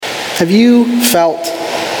Have you felt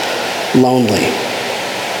lonely?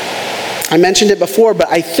 I mentioned it before, but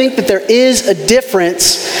I think that there is a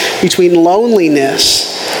difference between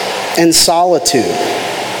loneliness and solitude.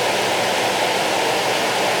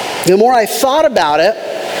 The more I thought about it,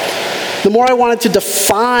 the more I wanted to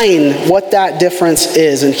define what that difference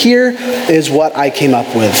is. And here is what I came up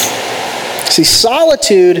with. See,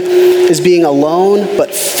 solitude is being alone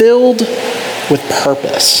but filled with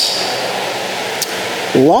purpose.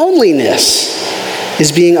 Loneliness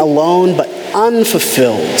is being alone but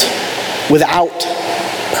unfulfilled, without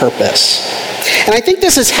purpose. And I think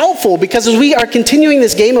this is helpful because as we are continuing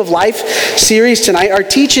this Game of Life series tonight, our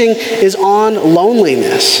teaching is on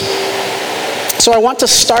loneliness. So I want to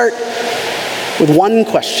start with one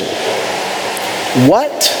question.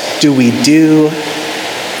 What do we do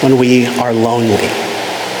when we are lonely?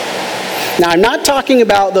 Now, I'm not talking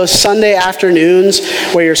about those Sunday afternoons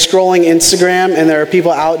where you're scrolling Instagram and there are people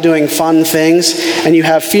out doing fun things and you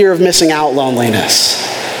have fear of missing out loneliness.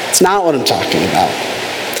 It's not what I'm talking about.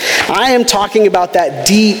 I am talking about that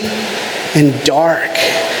deep and dark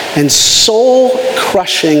and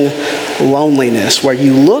soul-crushing loneliness where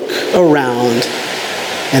you look around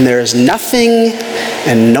and there is nothing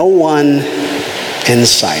and no one in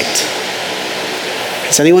sight.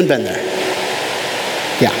 Has anyone been there?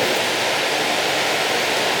 Yeah.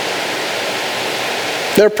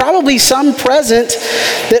 There are probably some present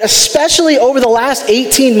that, especially over the last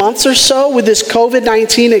 18 months or so with this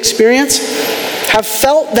COVID-19 experience, have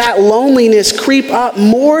felt that loneliness creep up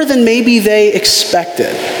more than maybe they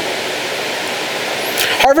expected.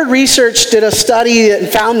 Harvard Research did a study and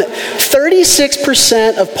found that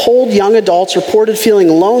 36% of polled young adults reported feeling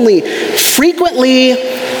lonely frequently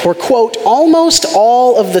or, quote, almost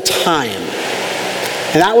all of the time.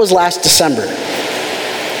 And that was last December.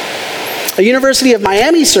 A University of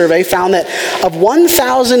Miami survey found that of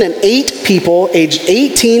 1,008 people aged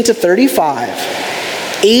 18 to 35,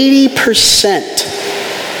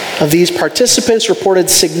 80% of these participants reported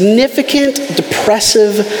significant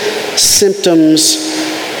depressive symptoms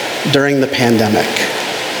during the pandemic.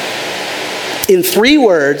 In 3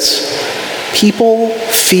 words, people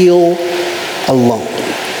feel alone.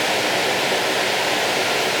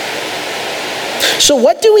 So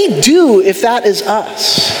what do we do if that is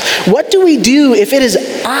us? What do we do if it is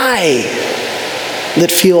I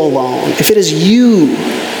that feel alone? If it is you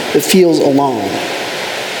that feels alone?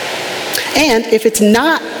 And if it's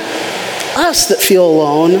not us that feel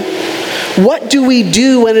alone, what do we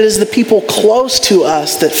do when it is the people close to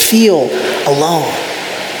us that feel alone?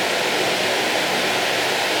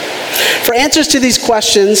 For answers to these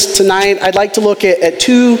questions tonight, I'd like to look at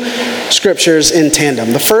 2 scriptures in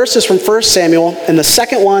tandem. The first is from 1 Samuel, and the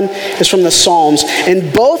second one is from the Psalms.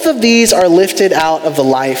 And both of these are lifted out of the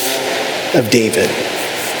life of David.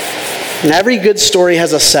 And every good story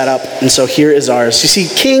has a setup, and so here is ours. You see,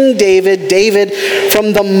 King David,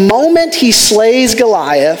 from the moment he slays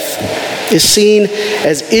Goliath, is seen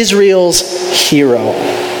as Israel's hero.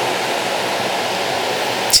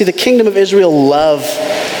 See, the kingdom of Israel love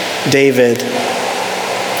David.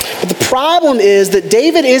 But the problem is that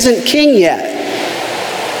David isn't king yet.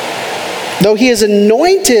 Though he is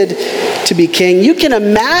anointed to be king, you can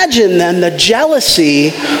imagine then the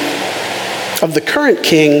jealousy of the current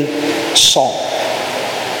king, Saul.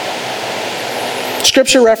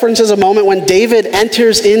 Scripture references a moment when David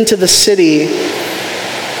enters into the city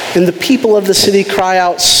and the people of the city cry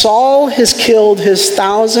out, "Saul has killed his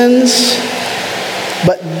thousands,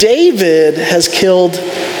 but David has killed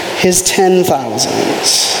his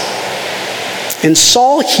 10,000s. And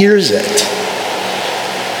Saul hears it.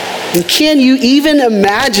 And can you even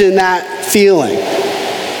imagine that feeling?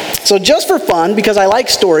 So just for fun, because I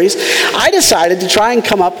like stories, I decided to try and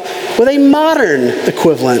come up with a modern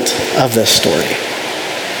equivalent of this story.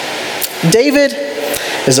 David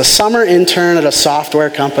is a summer intern at a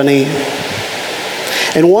software company.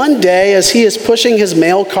 And one day, as he is pushing his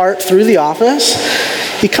mail cart through the office,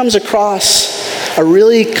 he comes across a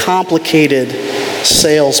really complicated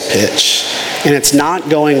sales pitch, and it's not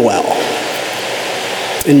going well.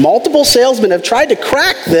 And multiple salesmen have tried to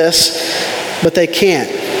crack this, but they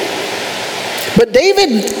can't. But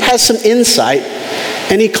David has some insight,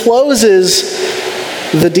 and he closes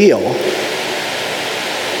the deal.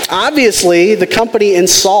 Obviously, the company and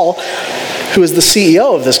Saul, who is the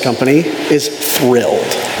CEO of this company, is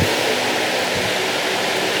thrilled.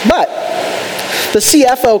 But the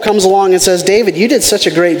CFO comes along and says, "David, you did such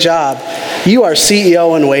a great job. You are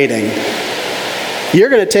CEO in waiting. You're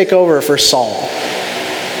going to take over for Saul."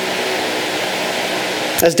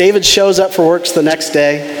 As David shows up for work the next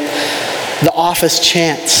day, the office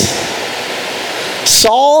chants,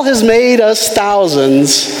 Saul has made us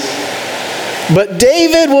thousands, but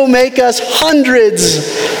David will make us hundreds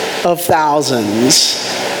of thousands.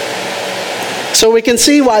 So we can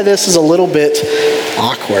see why this is a little bit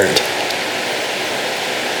awkward.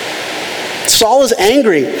 Saul is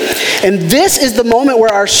angry. And this is the moment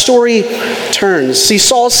where our story turns. See,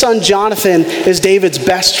 Saul's son Jonathan is David's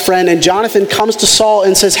best friend. And Jonathan comes to Saul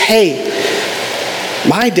and says, hey,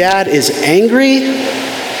 my dad is angry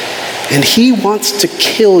and he wants to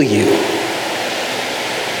kill you.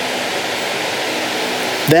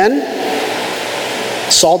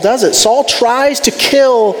 Then Saul does it. Saul tries to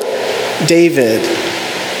kill David.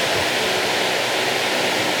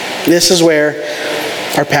 This is where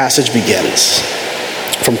our passage begins.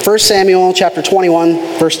 From 1 Samuel chapter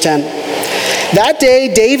 21, verse 10. That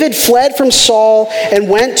day David fled from Saul and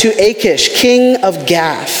went to Achish, king of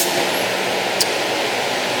Gath.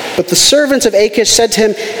 But the servants of Achish said to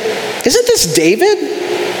him, isn't this David,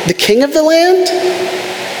 the king of the land?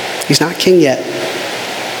 He's not king yet.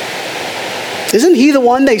 Isn't he the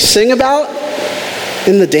one they sing about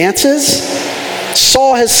in the dances?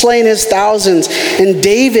 Saul has slain his thousands, and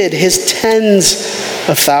David his tens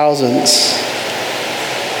of thousands.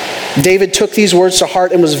 David took these words to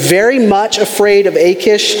heart and was very much afraid of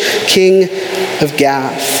Achish, king of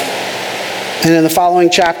Gath. And in the following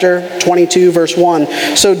chapter, 22, verse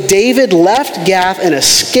 1, so David left Gath and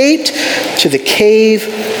escaped to the cave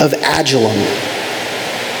of Adullam.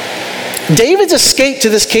 David's escape to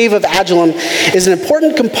this cave of Adullam is an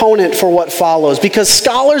important component for what follows, because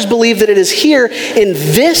scholars believe that it is here in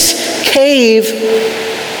this cave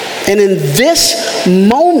and in this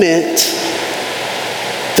moment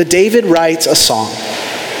that David writes a song.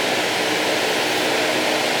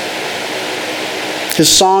 His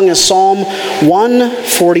song is Psalm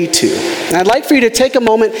 142. And I'd like for you to take a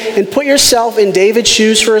moment and put yourself in David's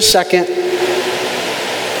shoes for a second.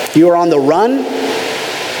 You are on the run.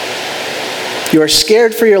 You are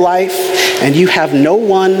scared for your life, and you have no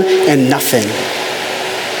one and nothing.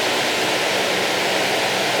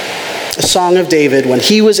 A song of David when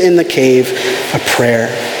he was in the cave, a prayer.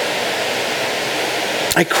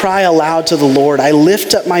 I cry aloud to the Lord. I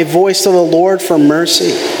lift up my voice to the Lord for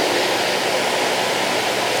mercy.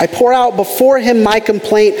 I pour out before him my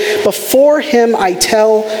complaint. Before him I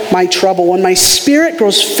tell my trouble. When my spirit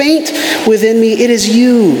grows faint within me, it is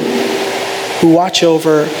you who watch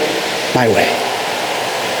over my way.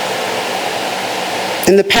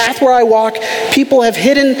 In the path where I walk, people have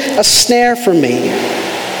hidden a snare for me.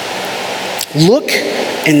 Look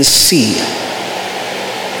and see.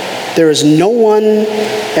 There is no one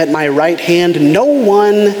at my right hand. No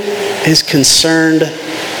one is concerned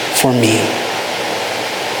for me.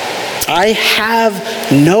 I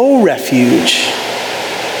have no refuge.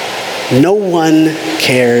 No one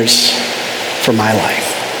cares for my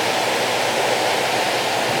life.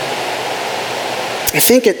 I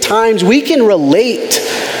think at times we can relate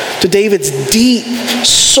to David's deep,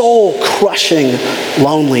 soul-crushing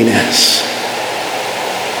loneliness.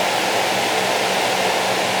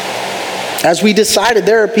 As we decided,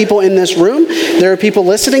 there are people in this room, there are people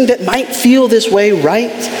listening that might feel this way right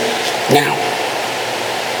now.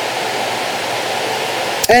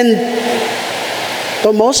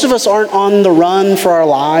 But most of us aren't on the run for our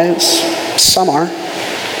lives. Some are.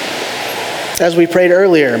 As we prayed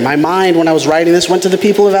earlier, my mind, when I was writing this, went to the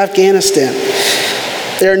people of Afghanistan.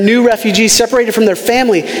 There are new refugees separated from their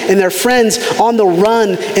family and their friends on the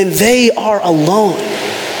run, and they are alone.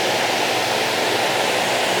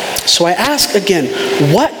 So I ask again,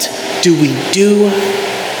 what do we do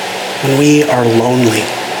when we are lonely?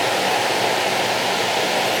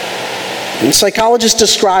 And psychologists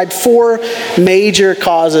describe 4 major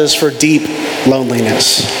causes for deep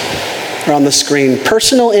loneliness. They're on the screen.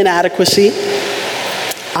 Personal inadequacy,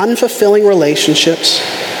 unfulfilling relationships,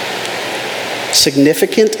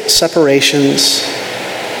 significant separations,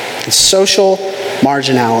 and social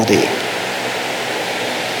marginality.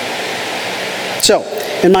 So,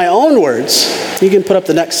 in my own words, you can put up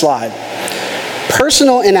the next slide.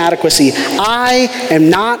 Personal inadequacy. I am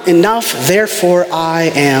not enough, therefore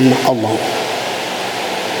I am alone.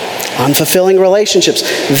 Unfulfilling relationships.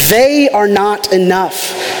 They are not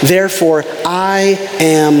enough, therefore I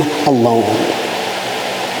am alone.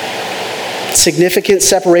 Significant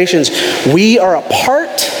separations. We are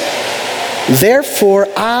apart, therefore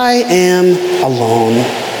I am alone.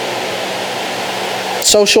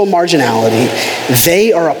 Social marginality.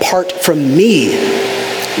 They are apart from me,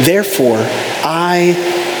 therefore I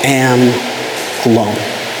am alone.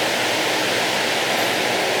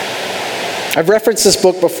 I've referenced this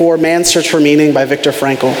book before, Man's Search for Meaning by Viktor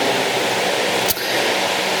Frankl.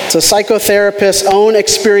 It's a psychotherapist's own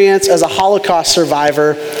experience as a Holocaust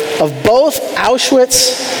survivor of both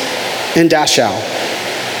Auschwitz and Dachau.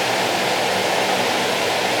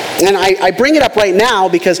 And I bring it up right now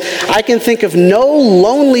because I can think of no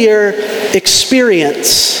lonelier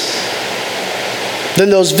experience than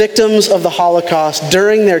those victims of the Holocaust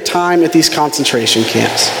during their time at these concentration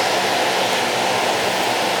camps.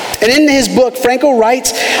 And in his book, Frankl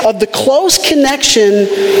writes of the close connection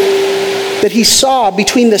that he saw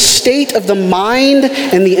between the state of the mind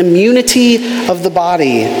and the immunity of the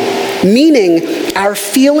body, meaning our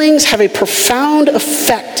feelings have a profound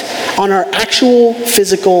effect on our actual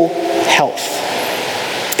physical health.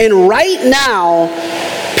 And right now,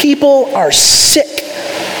 people are sick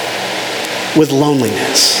with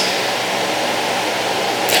loneliness.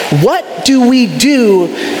 What do we do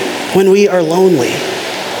when we are lonely?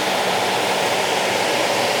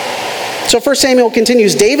 So 1 Samuel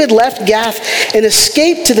continues, David left Gath and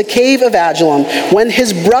escaped to the cave of Adullam. When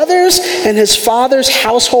his brothers and his father's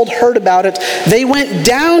household heard about it, they went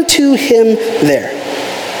down to him there.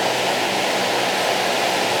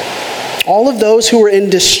 All of those who were in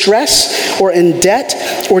distress or in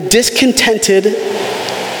debt or discontented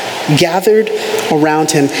gathered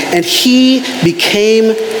around him, and he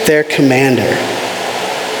became their commander.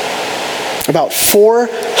 About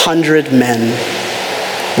 400 men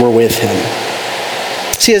were with him.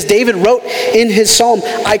 See, as David wrote in his psalm,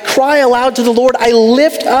 I cry aloud to the Lord, I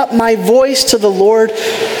lift up my voice to the Lord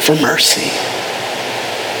for mercy.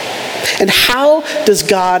 And how does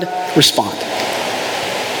God respond?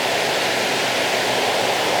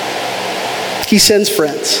 He sends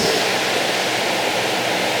friends.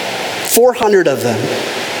 400 of them.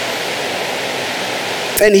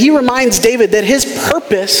 And he reminds David that his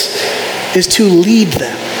purpose is to lead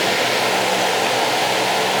them.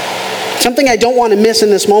 Something I don't want to miss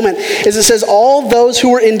in this moment is it says, all those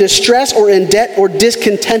who were in distress or in debt or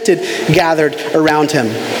discontented gathered around him.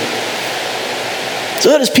 So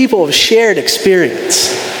that is people of shared experience.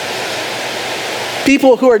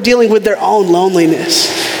 People who are dealing with their own loneliness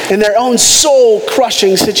and their own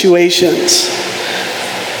soul-crushing situations.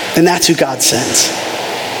 And that's who God sends.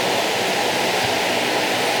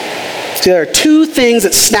 So there are two things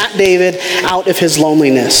that snap David out of his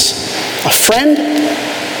loneliness. A friend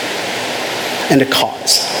and a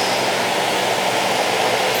cause.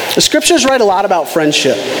 The scriptures write a lot about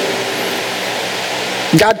friendship.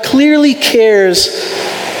 God clearly cares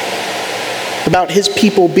about his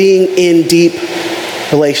people being in deep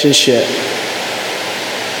relationship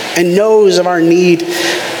and knows of our need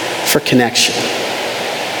for connection.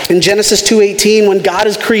 In Genesis 2:18, when God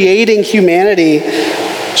is creating humanity,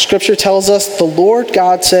 Scripture tells us, the Lord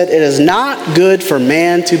God said, it is not good for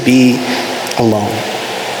man to be alone.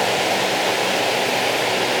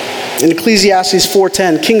 In Ecclesiastes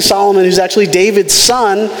 4:10, King Solomon, who's actually David's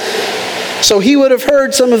son, so he would have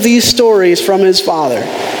heard some of these stories from his father.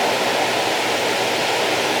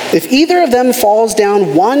 If either of them falls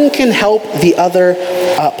down, one can help the other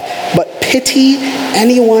up. But pity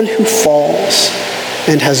anyone who falls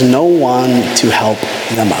and has no one to help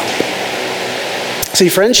them up. See,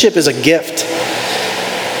 friendship is a gift.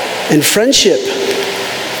 And friendship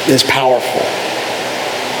is powerful.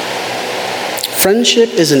 Friendship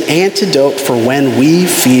is an antidote for when we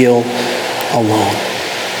feel alone.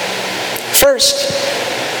 First,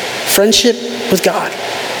 friendship with God.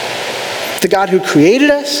 The God who created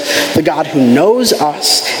us, the God who knows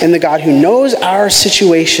us, and the God who knows our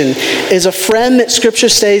situation is a friend that Scripture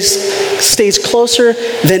stays closer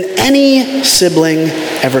than any sibling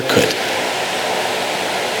ever could.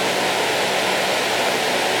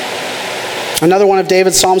 Another one of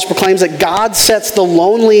David's Psalms proclaims that God sets the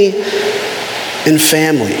lonely in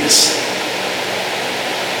families.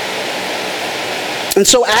 And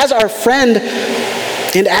so as our friend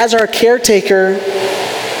and as our caretaker,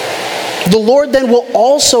 the Lord then will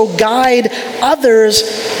also guide others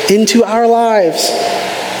into our lives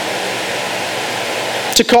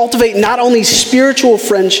to cultivate not only spiritual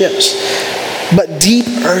friendships, but deep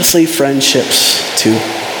earthly friendships too.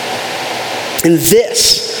 And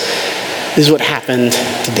this is what happened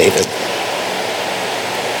to David.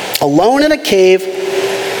 Alone in a cave,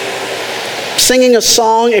 singing a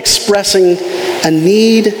song expressing a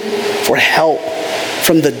need for help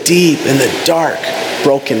from the deep and the dark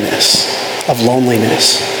brokenness of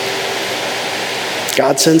loneliness.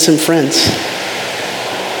 God sends him friends.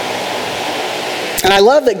 And I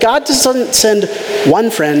love that God doesn't send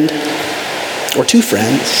one friend or two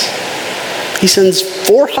friends. He sends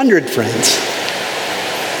 400 friends.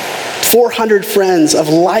 400 friends of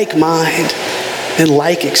like mind and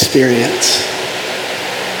like experience.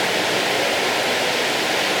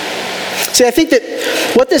 See, I think that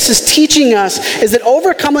what this is teaching us is that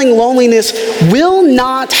overcoming loneliness will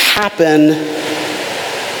not happen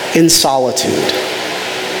in solitude.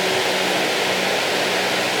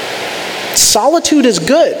 Solitude is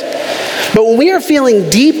good, but when we are feeling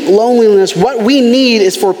deep loneliness, what we need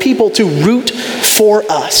is for people to root for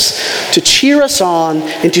us, to cheer us on,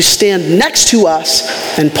 and to stand next to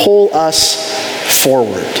us and pull us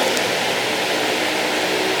forward.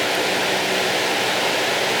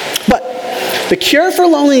 But the cure for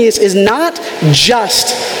loneliness is not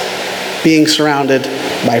just being surrounded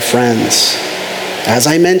by friends. As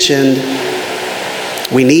I mentioned,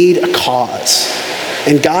 we need a cause.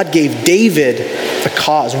 And God gave David a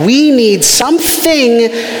cause. We need something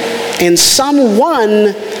and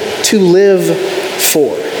someone to live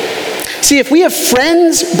for. See, if we have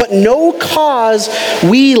friends but no cause,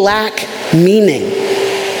 we lack meaning.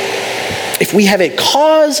 If we have a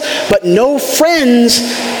cause but no friends,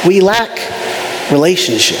 we lack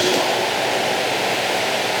relationship.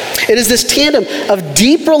 It is this tandem of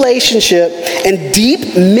deep relationship and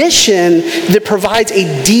deep mission that provides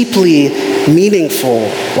a deeply meaningful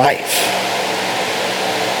life.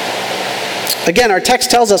 Again, our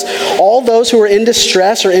text tells us all those who were in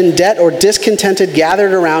distress or in debt or discontented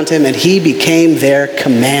gathered around him, and he became their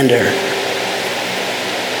commander.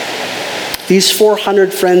 These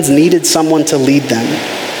 400 friends needed someone to lead them,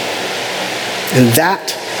 and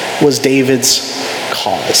that was David's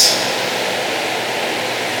cause.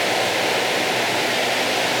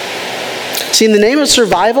 See, in the name of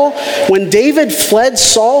survival, when David fled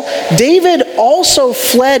Saul, David also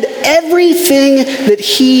fled everything that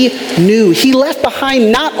he knew. He left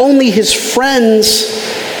behind not only his friends,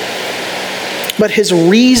 but his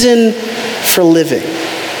reason for living.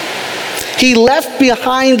 He left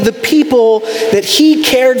behind the people that he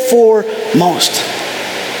cared for most.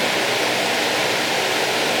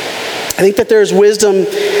 I think that there's wisdom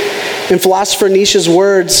in philosopher Nietzsche's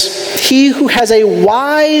words. He who has a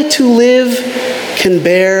why to live can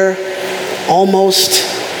bear almost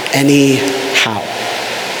any how.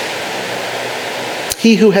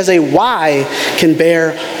 He who has a why can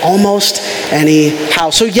bear almost any how.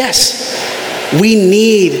 So yes, we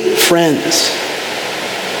need friends.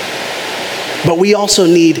 But we also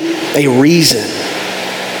need a reason.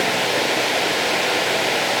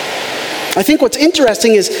 I think what's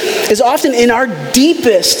interesting is often in our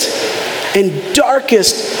deepest and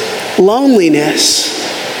darkest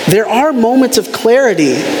loneliness, there are moments of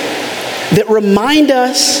clarity that remind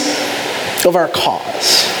us of our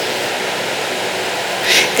cause.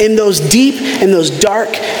 In those deep and those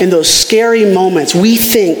dark and those scary moments, we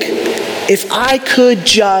think, if I could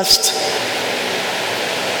just,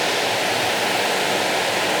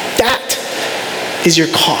 that is your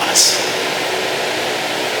cause.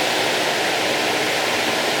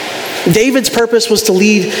 David's purpose was to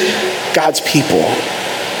lead God's people.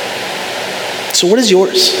 So what is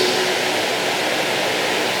yours?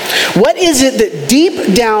 What is it that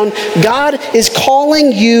deep down God is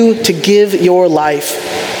calling you to give your life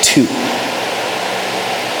to?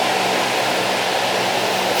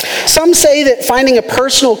 Some say that finding a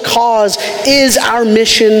personal cause is our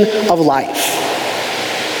mission of life.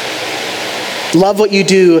 Love what you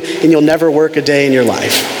do and you'll never work a day in your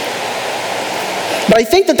life. But I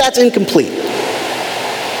think that that's incomplete.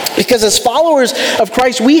 Because as followers of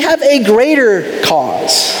Christ, we have a greater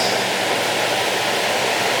cause.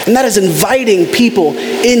 And that is inviting people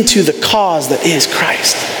into the cause that is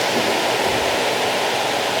Christ.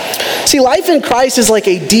 See, life in Christ is like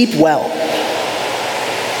a deep well.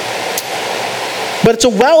 But it's a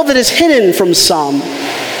well that is hidden from some.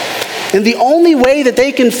 And the only way that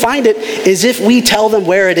they can find it is if we tell them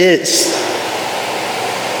where it is.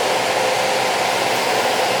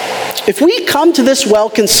 If we come to this well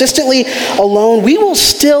consistently alone, we will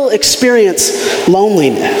still experience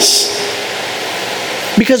loneliness.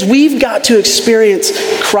 Because we've got to experience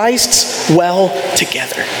Christ's well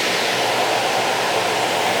together.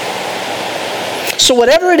 So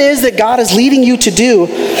whatever it is that God is leading you to do,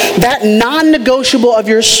 that non-negotiable of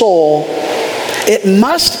your soul, it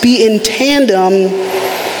must be in tandem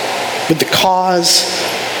with the cause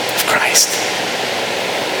of Christ.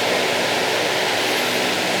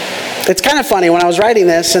 It's kind of funny, when I was writing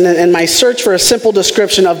this and in my search for a simple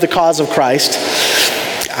description of the cause of Christ,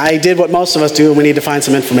 I did what most of us do when we need to find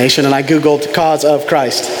some information, and I Googled cause of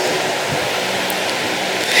Christ.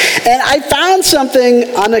 And I found something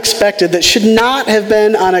unexpected that should not have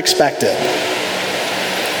been unexpected.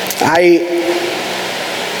 I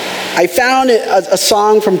found a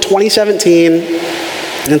song from 2017,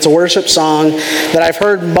 and it's a worship song that I've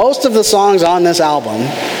heard most of the songs on this album.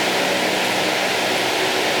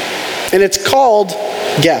 And it's called,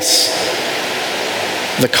 guess,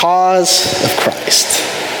 the cause of Christ.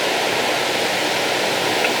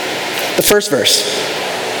 The first verse.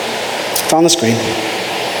 It's on the screen.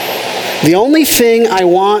 The only thing I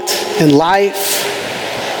want in life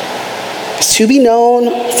is to be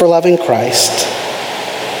known for loving Christ,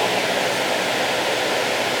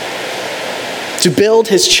 to build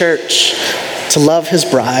his church, to love his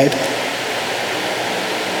bride,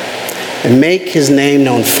 and make his name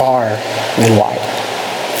known far and wide.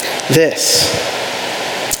 This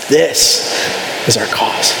is our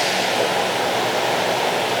cause.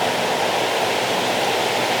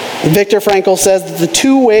 Viktor Frankl says that the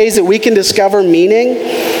two ways that we can discover meaning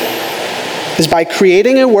is by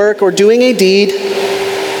creating a work or doing a deed,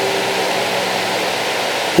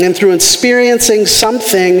 and through experiencing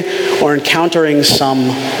something or encountering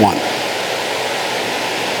someone.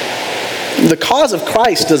 The cause of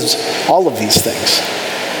Christ does all of these things.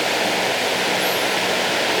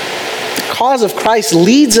 The cause of Christ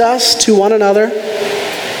leads us to one another.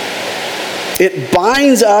 It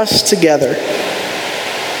binds us together.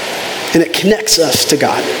 And it connects us to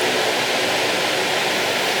God.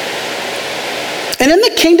 And in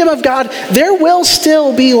the kingdom of God, there will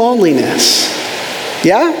still be loneliness.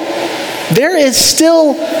 Yeah? There is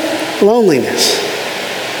still loneliness.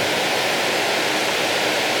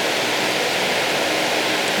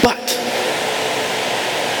 But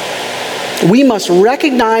we must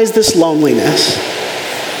recognize this loneliness.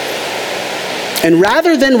 And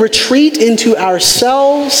rather than retreat into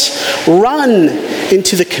ourselves, run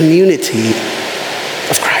into the community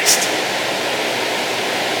of Christ.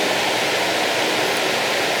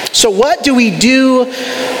 So what do we do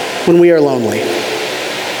when we are lonely?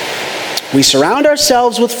 We surround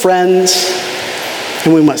ourselves with friends,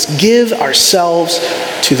 and we must give ourselves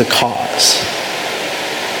to the cause.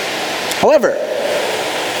 However,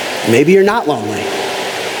 maybe you're not lonely,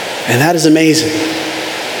 and that is amazing.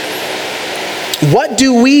 What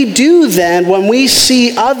do we do then when we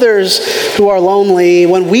see others who are lonely,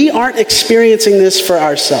 when we aren't experiencing this for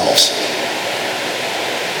ourselves?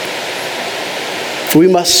 We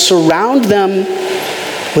must surround them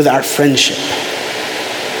with our friendship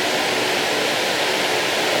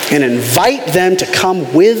and invite them to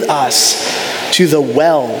come with us to the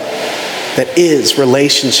well that is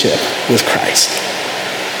relationship with Christ.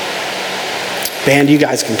 Band, you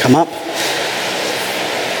guys can come up.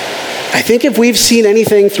 I think if we've seen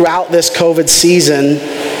anything throughout this COVID season,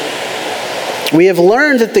 we have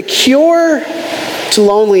learned that the cure to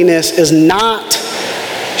loneliness is not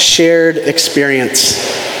shared experience.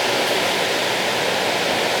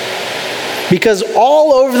 Because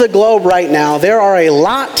all over the globe right now, there are a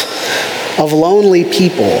lot of lonely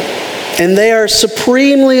people, and they are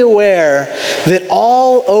supremely aware that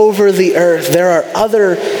all over the earth there are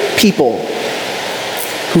other people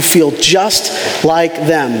who feel just like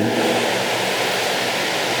them.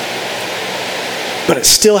 But it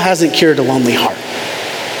still hasn't cured a lonely heart.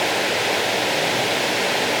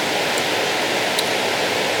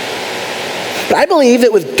 But I believe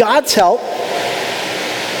that with God's help,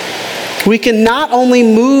 we can not only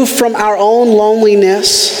move from our own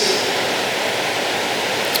loneliness,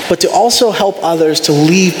 but to also help others to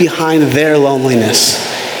leave behind their loneliness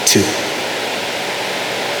too.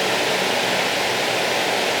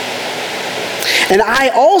 And I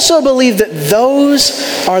also believe that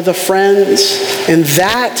those are the friends, and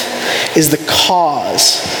that is the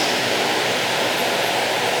cause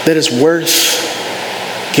that is worth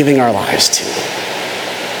giving our lives to.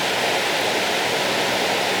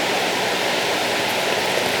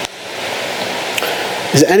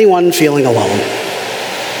 Is anyone feeling alone?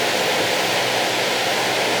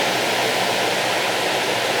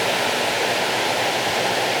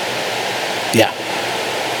 Yeah.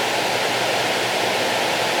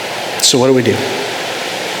 So what do we do?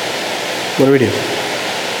 What do we do?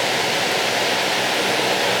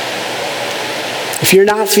 If you're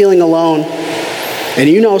not feeling alone, and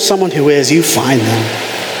you know someone who is, you find them.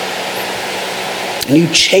 And you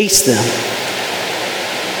chase them.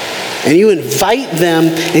 And you invite them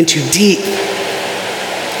into deep,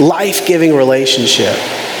 life-giving relationship.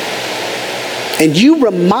 And you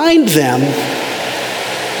remind them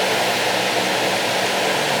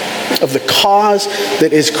of the cause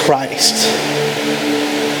that is Christ.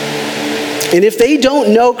 And if they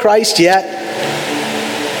don't know Christ yet,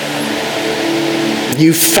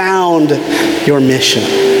 you found your mission.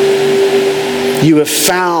 You have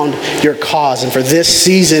found your cause. And for this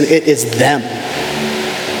season, it is them.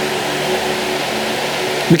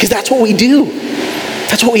 Because that's what we do.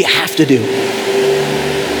 That's what we have to do.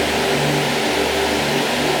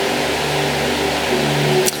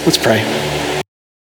 Let's pray.